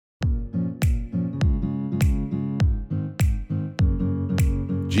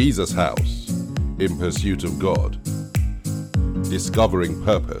Jesus House, in pursuit of God, discovering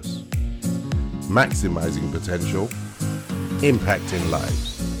purpose, maximizing potential, impacting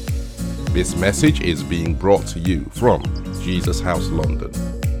lives. This message is being brought to you from Jesus House London.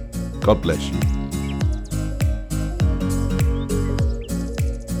 God bless you.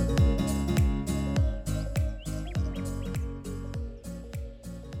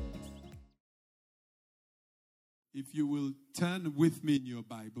 If you will turn with me in your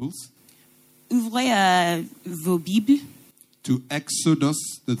Bibles Ouvrez vos Bibles to Exodus,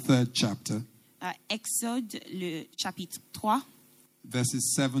 the 3rd chapter, à Exode, le chapitre 3,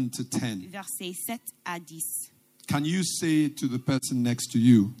 verses 7 to 10. versets 7 à 10. Can you say to the person next to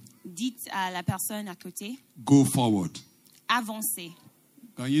you, Dites à la personne à côté, go forward? avancez.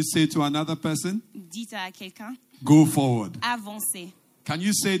 Can you say to another person, Dites à quelqu'un, go forward? avancez. Can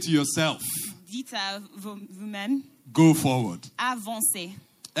you say to yourself, Dites à vous-même, go forward? avancez.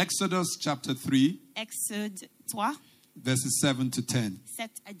 Exodus chapter 3, Exode 3, verses 7 to 10. 7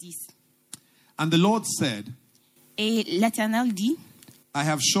 à 10. And the Lord said, Et l'Éternel dit, I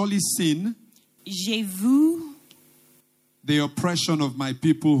have surely seen j'ai vu the oppression of my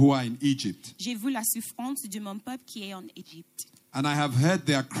people who are in Egypt, la souffrance de mon peuple qui est en Égypte. and I have heard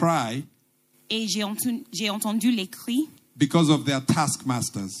their cry Et j'ai entendu les cris because of their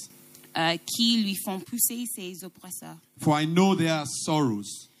taskmasters. qui lui font pousser ses oppresseurs. For I know their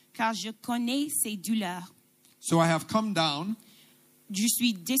sorrows. Car je connais ses douleurs. So I have come down Je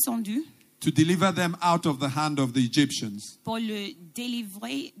suis descendu to deliver them out of the hand of the Egyptians, pour le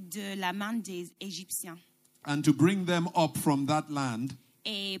délivrer de la main des Égyptiens and to bring them up from that land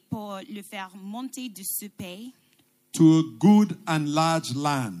et pour le faire monter de ce pays to a good and large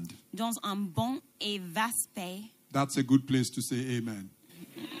land. dans un bon et vaste pays. That's a good place to say amen.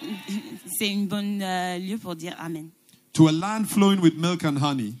 C'est une bonne lieu pour dire Amen. To a land flowing with milk and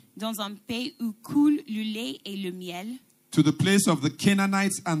honey, Dans un pays où coule le lait et le miel, to the place of the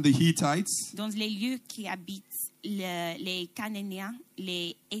Canaanites and the Hittites, dans les lieux qui habitent les Cananéens,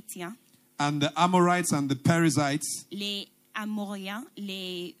 les Hétiens, and the Amorites and the Perizzites, les Amoriens,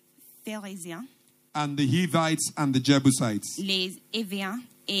 les Phérésiens, and the Hivites and the Jebusites. les Évéens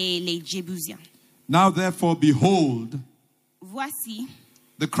et les Jébusiens. Now therefore, behold, Voici,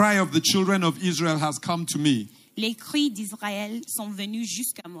 the cry of the children of Israel has come to me, les cris d'Israël sont venus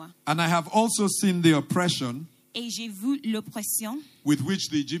jusqu'à moi. and I have also seen the oppression Et j'ai vu l'oppression with which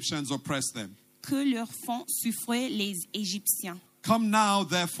the Egyptians oppress them. que leur font souffrir les Égyptiens. Come now,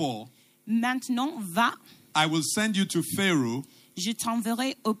 therefore, Maintenant, va, I will send you to Pharaoh, je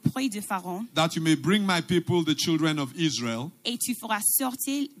t'enverrai auprès de Pharaon, that you may bring my people, the children of Israel, et tu feras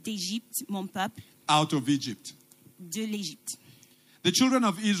sortir d'Égypte mon peuple, out of Egypt. de l'Égypte. The children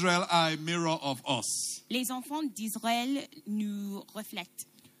of Israel are a mirror of us. Les enfants d'Israël nous reflètent.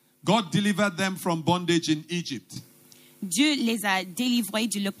 God delivered them from bondage in Egypt. Dieu les a délivrés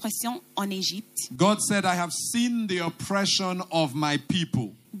de l'oppression en Égypte. God said, I have seen the oppression of my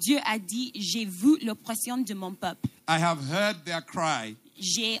people. Dieu a dit, j'ai vu l'oppression de mon peuple. I have heard their cry.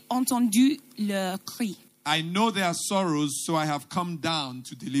 J'ai entendu leur cri. I know their sorrows, so I have come down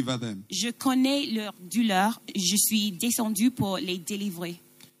to deliver them. Je connais leur douleur. Je suis descendu pour les délivrer.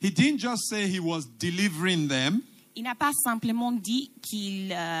 He didn't just say he was delivering them. Il n'a pas simplement dit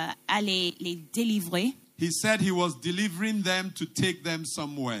qu'il allait les délivrer. He said he was delivering them to take them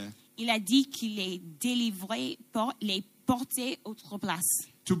somewhere, Il a dit qu'il les délivrait pour les porter autre place.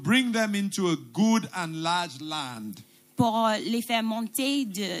 to bring them into a good and large land, Pour les faire monter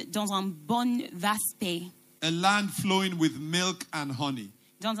dans un bon vaste pays. a land flowing with milk and honey.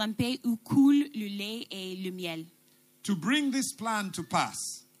 Dans un pays où coule le lait et le miel. To bring this plan to pass,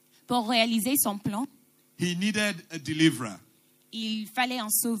 Pour réaliser son plan, he needed a deliverer. il fallait un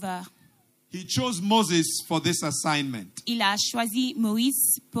sauveur. He chose Moses for this assignment. Il a choisi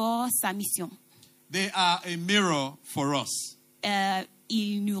Moïse pour sa mission. They are a mirror for us.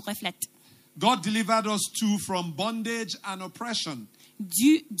 Il nous reflète. God delivered us too from bondage and oppression.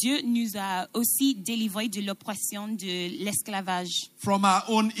 Dieu nous a aussi délivrés de l'oppression de l'esclavage, From our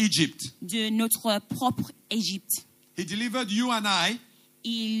own Egypt. de notre propre Égypte. He delivered you and I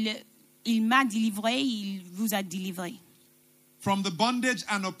Il m'a délivré, il vous a délivré. from the bondage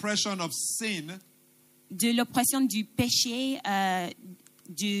and oppression of sin, De l'oppression du péché,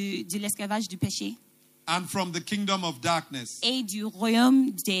 de l'esclavage du péché and from the kingdom of darkness. et du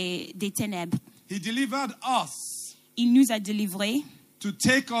royaume des ténèbres. He delivered us Il nous a délivrés to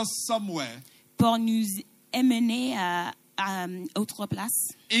take us somewhere pour nous amener à autre place,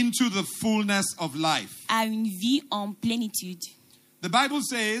 into the fullness of life. à une vie en plénitude. The Bible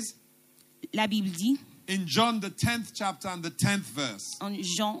says La Bible dit, in John, the 10th chapter and the 10th verse, En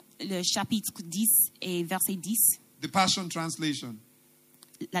Jean, le chapitre 10 et verset 10, the Passion Translation.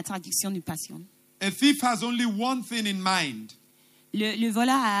 la traduction du Passion. A thief has only one thing in mind. Le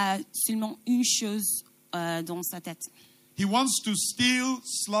voleur a seulement une chose dans sa tête. He wants to steal,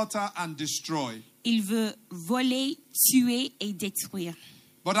 slaughter, and destroy. Il veut voler, tuer et détruire.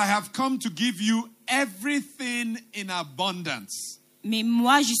 But I have come to give you everything in abundance. Mais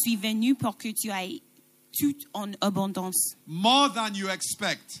moi, je suis venu pour que tu aies tout en abondance. More than you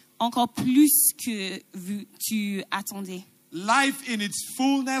expect. Encore plus que tu attendais. Life in its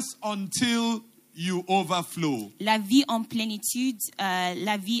fullness until you overflow. La vie en plénitude,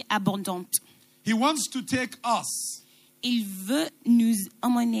 la vie abondante. He wants to take us, Il veut nous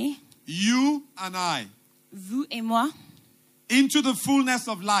emmener, you and I, vous et moi, into the fullness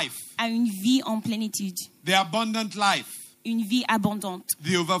of life, à une vie en plénitude. the abundant life, Une vie abondante.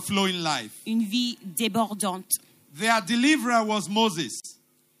 the overflowing life. Une vie débordante. Their deliverer was Moses.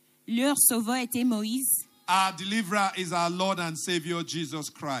 Leur sauveur était Moïse. Our deliverer is our Lord and Savior Jesus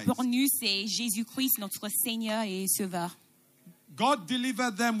Christ. Pour nous, c'est Jésus-Christ, notre Seigneur et Sauveur. God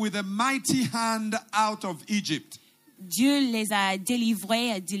delivered them with a mighty hand out of Egypt. Dieu les a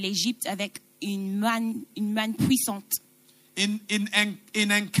délivrés de l'Égypte avec une main puissante.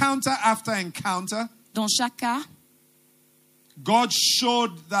 In encounter after encounter, Dans chaque cas, God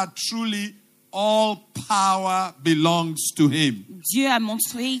showed that truly all power belongs to Him. Dieu a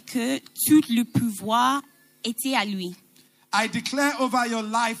montré que tout le pouvoir était à lui. I declare over your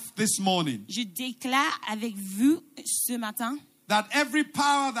life this morning Je déclare avec vous ce matin that every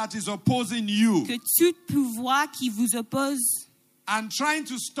power that is opposing you que tout pouvoir qui vous oppose, and trying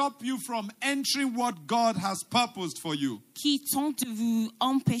to stop you from entering what God has purposed for you, qui tente de vous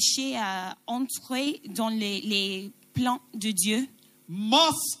empêcher à entrer dans les plans de Dieu,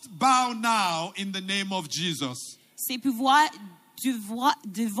 must bow now in the name of Jesus. ces pouvoirs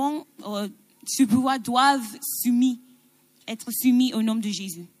doivent être soumis au nom de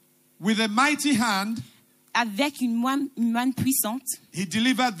Jésus. With a mighty hand, Avec une main puissante, He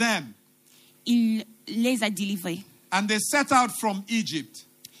delivered them, il les a délivrés. and they set out from Egypt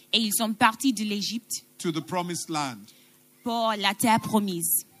Et ils sont partis de l'Égypte to the promised land. pour la terre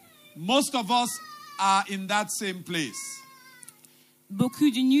promise. Most of us are in that same place. Beaucoup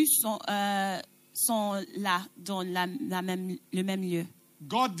de nous sont là, dans le même lieu.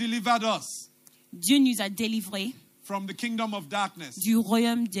 God delivered us Dieu nous a délivrés from the kingdom of darkness, du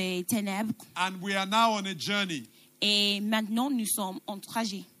royaume des ténèbres. and we are now on a journey Et maintenant, nous sommes en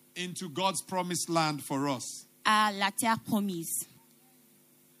trajet into God's promised land for us. à la terre promise.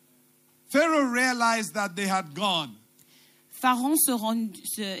 Pharaoh realized that they had gone, Pharaon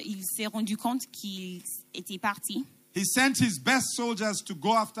il s'est rendu compte qu'il était parti. He sent his best soldiers to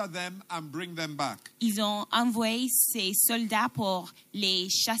go after them and bring them back. Ils ont envoyé ses soldats pour les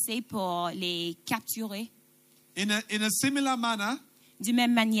chasser, pour les capturer. In a similar manner, De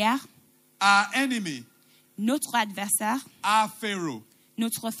même manière, our enemy, notre adversaire, our Pharaoh,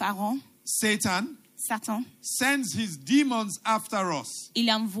 notre Pharaon, Satan, Satan, sends his demons after us il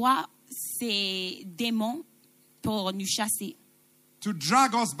envoie ses démons pour nous chasser, to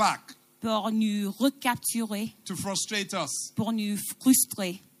drag us back, pour nous recapturer, to frustrate us, pour nous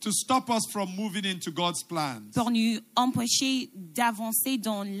frustrer, to stop us from moving into God's plans. pour nous empêcher d'avancer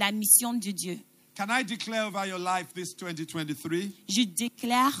dans la mission de Dieu. Can I declare over your life this 2023 Je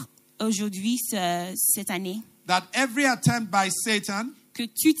déclare aujourd'hui, cette année, that every attempt by Satan que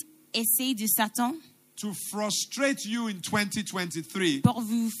tout essai de Satan to frustrate you in 2023 pour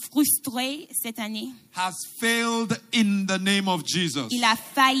vous frustrer cette année, has failed in the name of Jesus. il a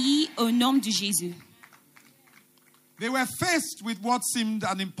failli au nom de Jésus. They were faced with what seemed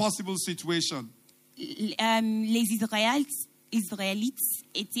an impossible situation. Les Israélites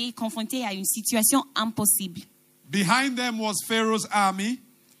étaient confrontés à une situation impossible. Behind them was Pharaoh's army,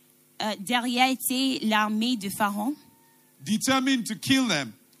 Derrière était l'armée de Pharaon, determined to kill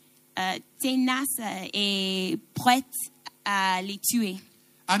them. tenace et prête à les tuer.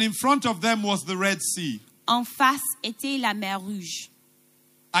 And in front of them was the Red Sea. En face était la mer Rouge.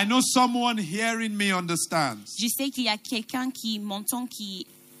 I know someone hearing me understands. Je sais qu'il y a quelqu'un qui m'entend, qui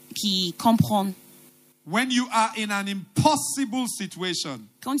comprend. When you are in an impossible situation,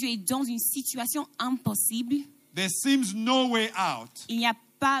 Quand tu es dans une situation impossible, there seems no way out. il n'y a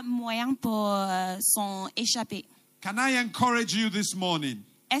pas moyen pour s'en échapper. Can I encourage you this morning,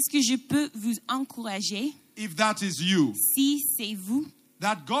 Est-ce que je peux vous encourager, if that is you, si c'est vous,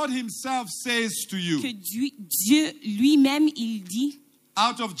 that God Himself says to you, que Dieu lui-même, il dit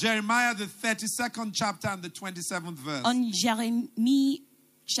out of Jeremiah, the 32nd chapter and the 27th verse, en Jérémie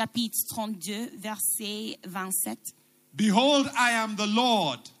chapitre 32, verset 27. Behold, I am the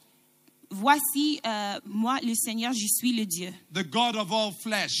Lord, Voici, moi, le Seigneur, je suis le Dieu, the God of all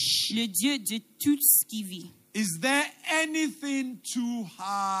flesh. le Dieu de tout ce qui vit. Is there anything too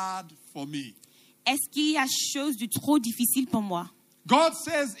hard for me? Est-ce qu'il y a chose de trop difficile pour moi? God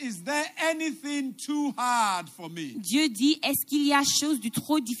says, is there anything too hard for me? Dieu dit, est-ce qu'il y a chose de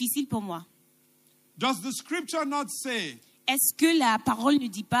trop difficile pour moi? Does the scripture not say Est-ce que la parole ne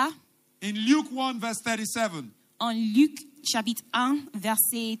dit pas, in Luke 1 verse 37, en Luc chapitre 1,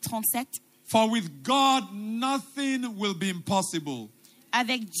 verset 37, for with God nothing will be impossible?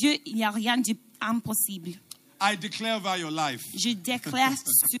 avec Dieu, il n'y a rien d'impossible. I declare over your life Je déclare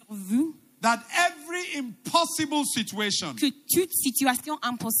sur vous that every impossible situation que toute situation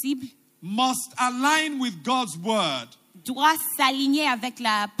impossible must align with God's word. doit s'aligner avec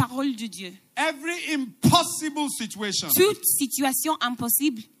la parole de Dieu. Every impossible situation Toute situation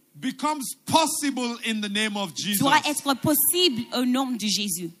impossible becomes possible in the name of Jesus. doit être possible au nom de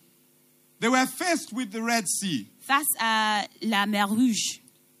Jésus. They were faced with the Red Sea, Face à la mer Rouge,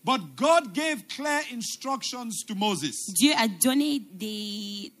 but God gave clear instructions to Moses. Dieu a donné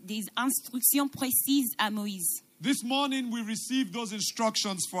des instructions précises à Moïse. This morning we received those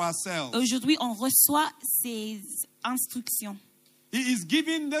instructions for ourselves. Aujourd'hui, on reçoit ces instructions. He is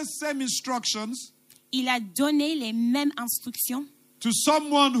giving the same instructions Il a donné les mêmes instructions to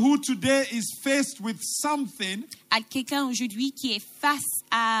someone who today is faced with something, à quelqu'un aujourd'hui qui est face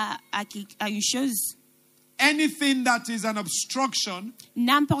à une chose, anything that is an obstruction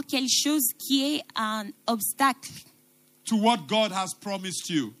n'importe quelle chose qui est un obstacle to what God has promised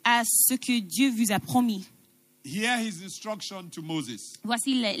you. à ce que Dieu vous a promis. Hear his instruction to Moses.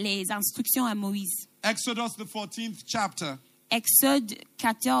 Voici les instructions à Moïse. Exodus, the 14th chapter, Exode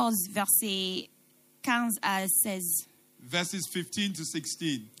 14, versets 15 à 16. verses 15 to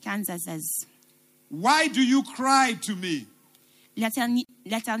 16. 15 à 16. Why do you cry to me?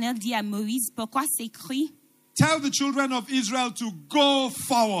 L'Éternel dit à Moïse, pourquoi ces cris? Tell the children of Israel to go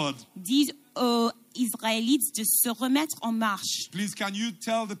forward. Dis aux Israélites de se remettre en marche. Please, can you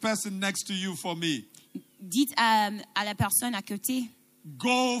tell the person next to you for me? Dites à la personne à côté,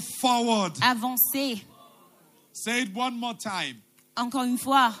 Go forward. avancez. Say it one more time. Encore une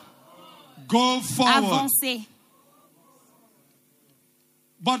fois, Go forward. avancez.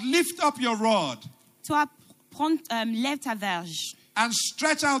 But lift up your rod Toi, lève ta verge and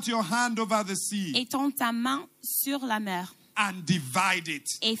stretch out your hand over the sea et tends ta main sur la mer and divide it.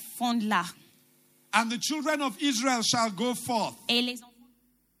 et fonde-la. And the children of Israel shall go forth Et les enfants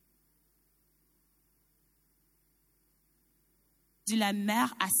de la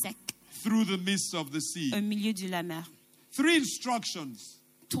mer à sec, through the midst of the sea. au milieu de la mer. 3 instructions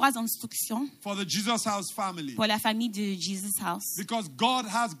 3 instructions for the Jesus House family. pour la famille de Jesus House. Because God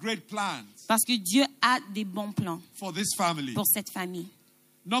has great plans Parce que Dieu a des bons plans for this family. pour cette famille.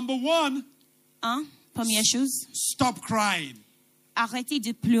 Number 1, Première chose, stop crying. arrêtez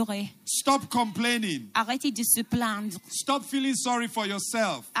de pleurer. Stop complaining. Arrêtez de se plaindre. Stop feeling sorry for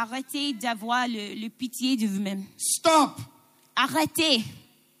yourself. Arrêtez d'avoir le pitié de vous-même. Stop. Arrêtez.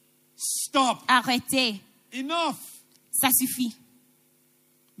 Stop. Arrêtez. Enough. Ça suffit.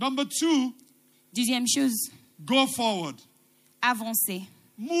 Number 2, Deuxième chose, go forward. avancez.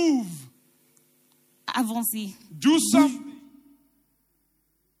 Move. Avancez. Do something.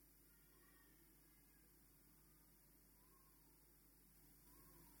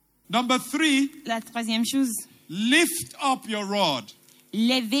 Number 3, La troisième chose, lift up your rod.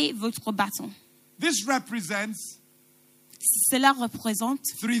 levez votre bâton. This represents Cela représente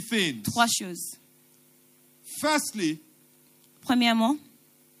 3 things. 3 choses. Firstly, Premièrement,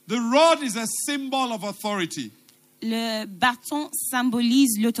 the rod is a symbol of authority. le bâton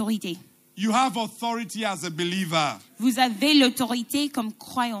symbolise l'autorité. You have authority as a believer. Vous avez l'autorité comme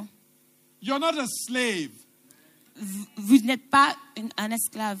croyant. You're not a slave. Vous n'êtes pas un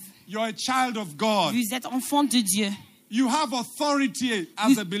esclave. You're a child of God. Vous êtes enfant de Dieu. You have authority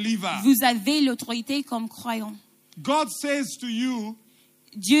as a believer. Vous avez l'autorité comme croyant. God says to you,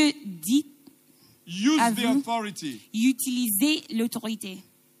 Dieu dit, use à the vous. authority. utilisez l'autorité.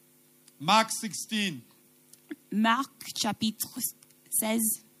 Mark 16, Marc chapitre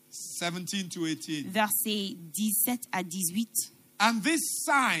 16, 17 to 18. versets 17 à 18. And these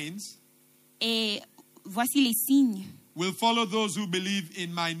signs Et voici les signes. will follow those who believe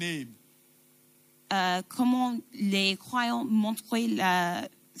in my name. Comment les croyants montraient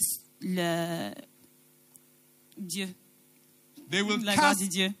le Dieu. They will La gloire cast, de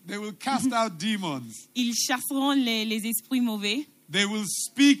Dieu. they will cast out demons. Ils chasseront les esprits mauvais. They will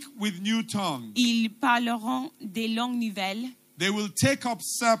speak with new tongues. Ils parleront des langues nouvelles. They will take up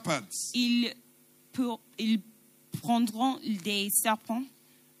serpents. Ils prendront des serpents.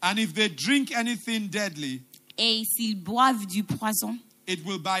 And if they drink anything deadly, Et s'ils boivent du poison, it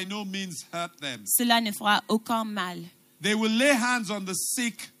will by no means hurt them. cela ne fera aucun mal. They will lay hands on the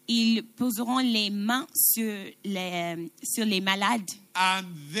sick, Ils poseront les mains sur les malades and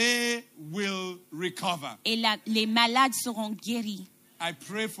they will recover. et les malades seront guéris. I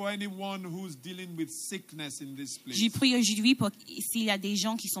pray for anyone who's dealing with sickness in this place. Je prie aujourd'hui pour s'il y a des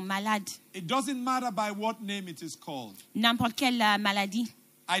gens qui sont malades, It doesn't matter by what name it is called. n'importe quelle maladie.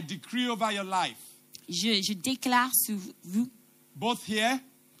 I decree over your life, Je déclare sur vous, both here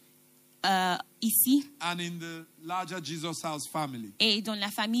ici and in the larger Jesus House family. et dans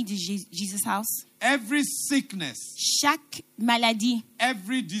la famille de Jesus House, Every sickness, chaque maladie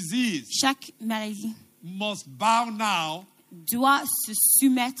every disease must bow now doit se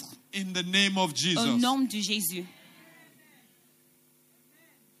soumettre in the name of au Jesus. nom de Jésus.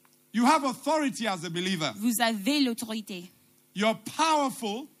 You have authority as a believer. Vous avez l'autorité. You're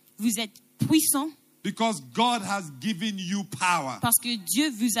powerful Vous êtes puissant because God has given you power. parce que Dieu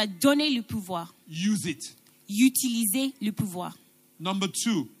vous a donné le pouvoir. Use it. Utilisez le pouvoir. Number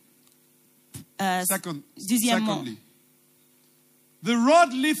two. Deuxièmement, Secondly, the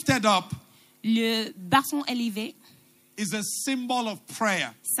rod lifted up le bâton élevé is a symbol of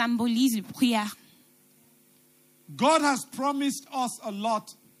prayer. symbolise la prière. God has promised us a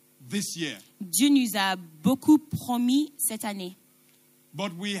lot this year, Dieu nous a beaucoup promis cette année,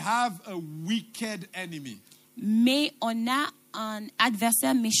 but we have a wicked enemy mais on a un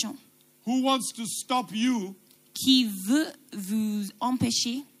adversaire méchant who wants to stop you qui veut vous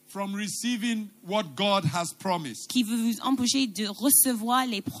empêcher, from receiving what God has promised. qui veut vous empêcher de recevoir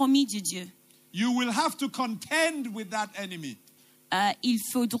les promis de Dieu. You will have to contend with that enemy Il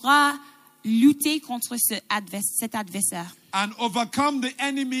faudra lutter contre cet adversaire. and overcome the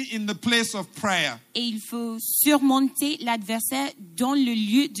enemy in the place of prayer. Et il faut surmonter l'adversaire dans le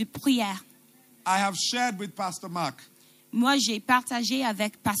lieu de prière. I have shared with Pastor Mark Moi, j'ai partagé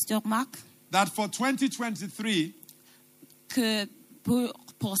avec Pasteur Marc that for 2023, que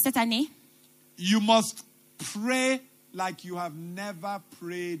pour cette année, you must pray like you have never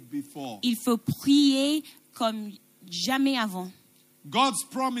prayed before. il faut prier comme jamais avant. God's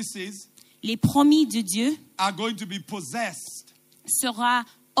promises Les promis de Dieu are going to be possessed, seront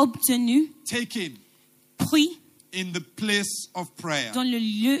obtenus, taken pris in the place of prayer. dans le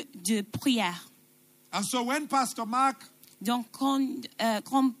lieu de prière. And so when Pastor Mark Donc, quand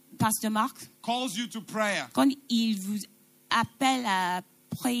Pasteur Marc, calls you to prayer quand il vous appelle à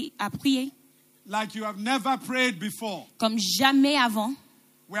prier like you have never prayed before, comme jamais avant,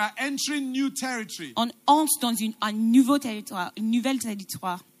 we are entering new territory on entre dans un nouveau territoire, une nouvelle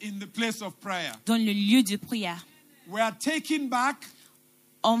territoire, in the place of prayer. dans le lieu de prière. We are taking back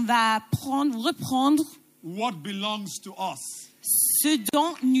On va reprendre what belongs to us. ce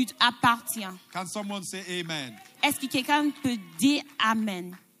dont nous appartient. Can someone say amen? Est-ce que quelqu'un peut dire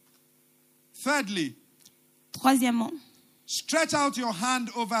Amen? Thirdly, Troisièmement, stretch out your hand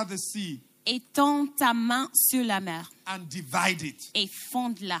over the sea étends ta main sur la mer and divide it. et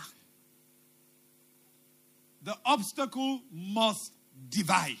fonde-la. The obstacle must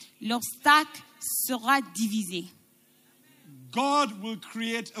divide. L'obstacle sera divisé. God will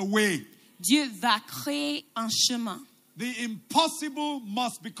create a way. Dieu va créer un chemin. The impossible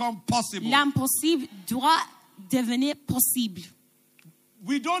must become possible. L'impossible doit devenir possible.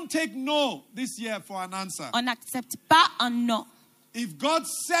 We don't take no this year for an answer. On n'accepte pas un non. If God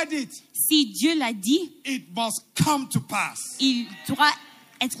said it, Si Dieu l'a dit, it must come to pass. il doit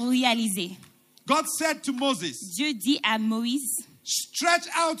être réalisé. God said to Moses, Dieu dit à Moïse, stretch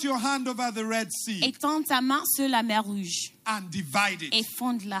out your hand over the Red Sea étends ta main sur la mer Rouge and divide et it.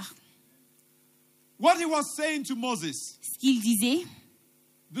 fonde-la. What he was saying to Moses, Ce qu'il disait,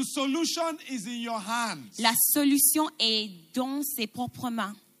 the solution is in your hands. la solution est dans ses propres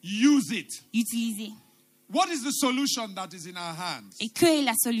mains. Use it. Utilisez. What is the solution that is in our hands? Et que est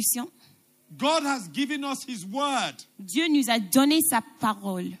la solution? God has given us his word. Dieu nous a donné sa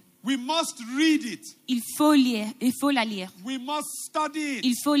parole. We must read it. Il faut lire, il faut la lire. We must study it.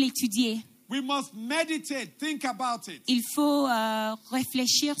 Il faut l'étudier. We must meditate, think about it. Il faut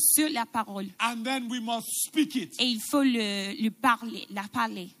réfléchir sur la parole. And then we must speak it. Et il faut la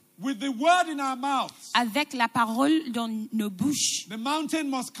parler. With the word in our mouths, Avec la parole dans nos bouches, the mountain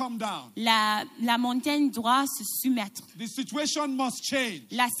must come down. la montagne doit se soumettre. The situation must change.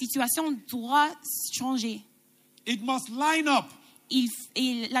 La situation doit changer. It must line up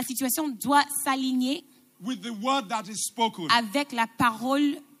Et la situation doit s'aligner with the word that is spoken. avec la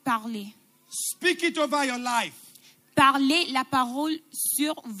parole parlée. Speak it over your life. Parlez la parole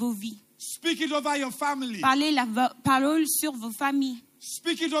sur vos vies. Speak it over your family. Parlez la parole sur vos familles,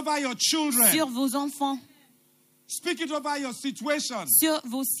 Speak it over your children. sur vos enfants, Speak it over your situation. sur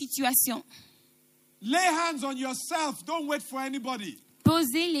vos situations. Lay hands on yourself. Don't wait for anybody.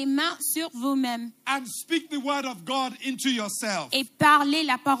 Posez les mains sur vous-mêmes And speak the word of God into yourself. et parlez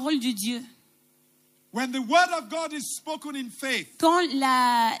la parole de Dieu. When the word of God is spoken in faith, Quand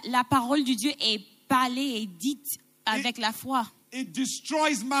la parole de Dieu est parlée et dite avec la foi, it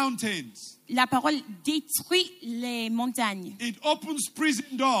destroys mountains. la parole détruit les montagnes. It opens prison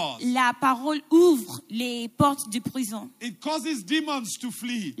doors. La parole ouvre les portes de prison. It causes demons to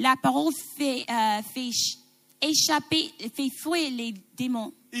flee. La parole fait échapper, fait fuir les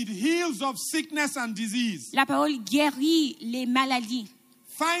démons. It heals of sickness and disease. La parole guérit les maladies.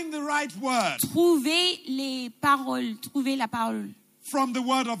 Find the right word Trouvez les paroles, trouvez la parole from the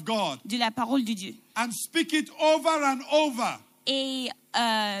word of God de la parole de Dieu. and speak it over and over Et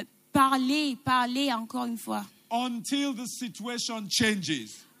parlez encore une fois until the situation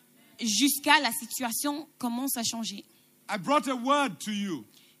changes. jusqu'à la situation commence à changer. I brought a word to you.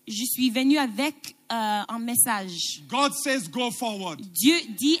 Je suis venue avec un message. God says go forward. Dieu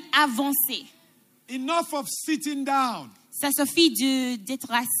dit avancer. Enough of sitting down. Ça suffit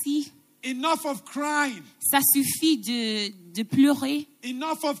d'être assis. Enough of crying. Ça suffit de pleurer.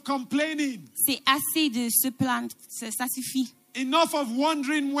 Enough of complaining. C'est assez de se plaindre. Ça suffit. Enough of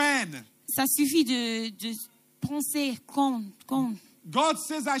wondering when. Ça suffit de penser quand. God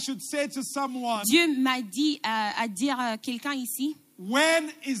says I should say to someone, Dieu m'a dit à dire à quelqu'un ici,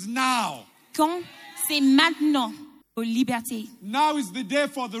 when is now? quand c'est maintenant aux libertés. Now is the day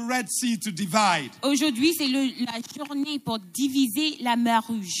for the Red Sea to divide. Aujourd'hui, c'est la journée pour diviser la mer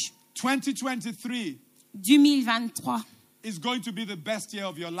Rouge. 2023 2023, is going to be the best year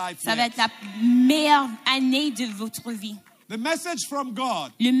of your life. ça va yet. être la meilleure année de votre vie. The message from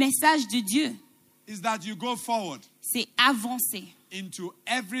God Le message de Dieu, is that you go forward c'est avancer. into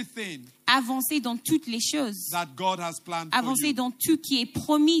everything Avancer dans toutes les choses. that God has planned for Avancer you. dans tout qui est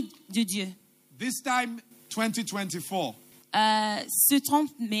promis de Dieu. This time, 2024, Ce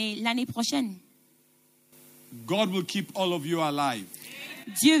 30 mai, l'année prochaine, God will keep all of you alive.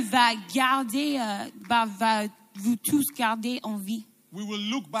 Dieu va garder, va vous tous garder en vie. We will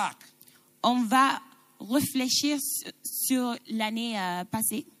look back On va réfléchir sur l'année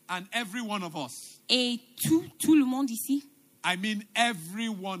passée. and every one of us, Et tout le monde ici, I mean every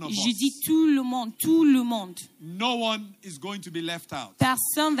one of je dis us, tout le monde. no one is going to be left out.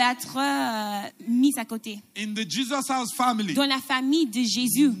 Personne va être mis à côté. In the Jesus House family, Dans la famille de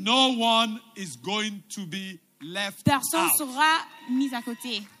Jésus, no one is going to be left personne out. sera mis à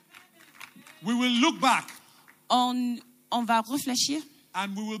côté. We will look back On va réfléchir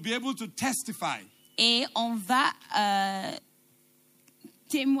and we will be able to testify et on va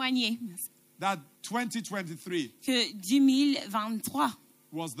témoigner that 2023 que 2023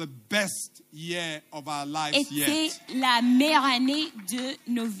 was the best year of our lives était yet. la meilleure année de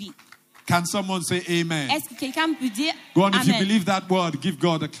nos vies. Can someone say amen? Est-ce que quelqu'un peut dire Go on, if you Amen? believe that word, give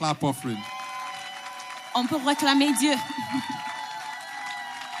God a clap offering. On peut réclamer Dieu.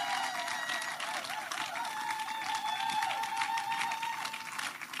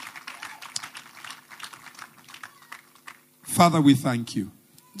 Father, we thank you.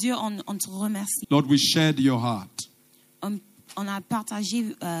 Dieu, on te remercie. Lord, we shared your heart. On a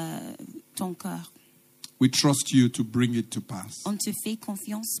partagé ton cœur. We trust you to bring it to pass. On te fait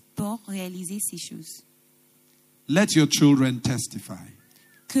confiance pour réaliser ces choses. Let your children testify.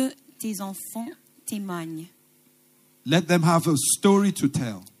 Que tes enfants témoignent. Let them have a story to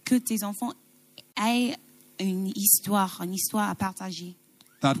tell Que tes enfants aient une histoire à partager.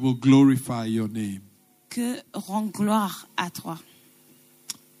 that will glorify your name. Que rend gloire à toi.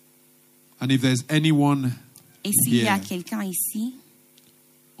 And if there's anyone Et s'il y a Yeah. quelqu'un ici,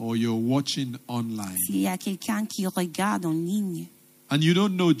 or you're watching online s'il y a quelqu'un qui regarde en ligne and you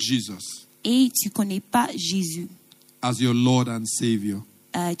don't know Jesus et tu connais pas Jésus, as your Lord and Savior,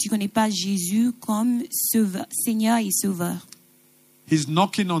 tu connais pas Jésus comme Seigneur et Sauveur. He's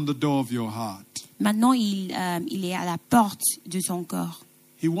knocking on the door of your heart. Maintenant, il est à la porte de ton corps.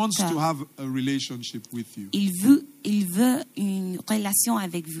 He wants Okay. to have a relationship with you. Il veut une relation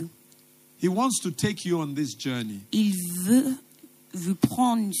avec vous. He wants to take you on this journey, Il veut vous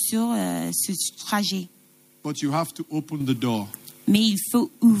prendre sur ce trajet. but you have to open the door Mais il faut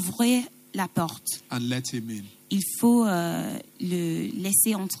ouvrir la porte. and let Him in. Il faut le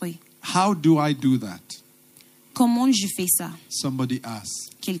laisser entrer. How do I do that? Comment je fais ça? Somebody asks.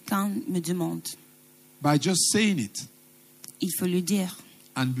 Quelqu'un me demande. By just saying it Il faut le dire.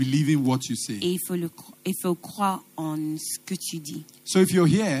 and and believing what you say. Et il faut croire en ce que tu dis. So if you're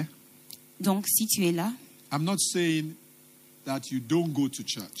here, Donc, si tu es là, I'm not saying that you don't go to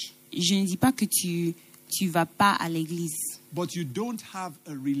church, je ne dis pas que tu vas pas à l'église, but you don't have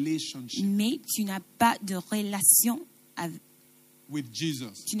a relationship mais tu n'as pas de relation avec, with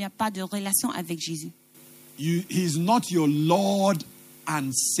Jesus. tu n'as pas de relation avec Jésus. He's not your Lord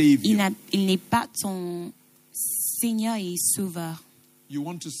and Savior. Il n'est pas ton Seigneur et Sauveur. You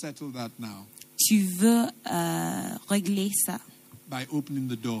want to settle that now Tu veux régler ça. by opening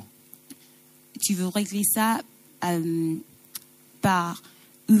the door. Tu veux régler ça par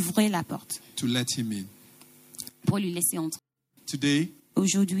ouvrir la porte To let him in. pour lui laisser entrer. Today,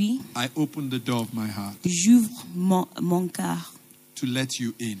 Aujourd'hui, I open the door of my heart j'ouvre mon cœur to let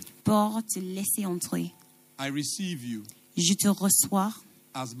you in. pour te laisser entrer. I receive you Je te reçois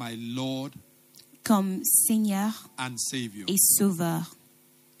as my Lord comme Seigneur and Savior. et Sauveur.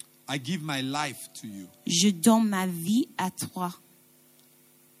 I give my life to you. Je donne ma vie à toi.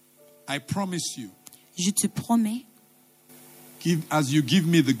 I promise you, Je te promets, as you give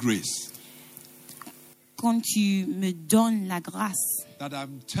me the grace, quand tu me donnes la grâce, that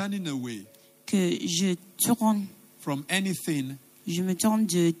I'm turning away que je from anything me tourne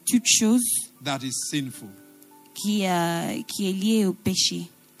de toute chose that is sinful qui est liée au péché.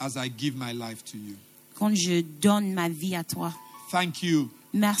 as I give my life to you. Quand je donne ma vie à toi. Thank you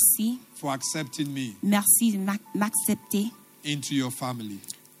Merci. for accepting me Merci de m'accepter, into your family.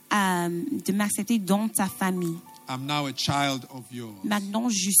 De m'accepter dans ta famille. I'm now a child of yours. Maintenant,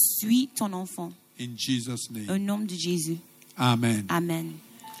 je suis ton enfant. In Jesus' Au name. nom de Jésus. Amen. Amen.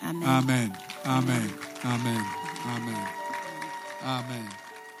 Amen. Amen. Amen. Amen. Amen. Amen.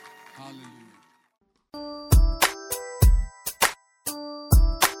 Hallelujah.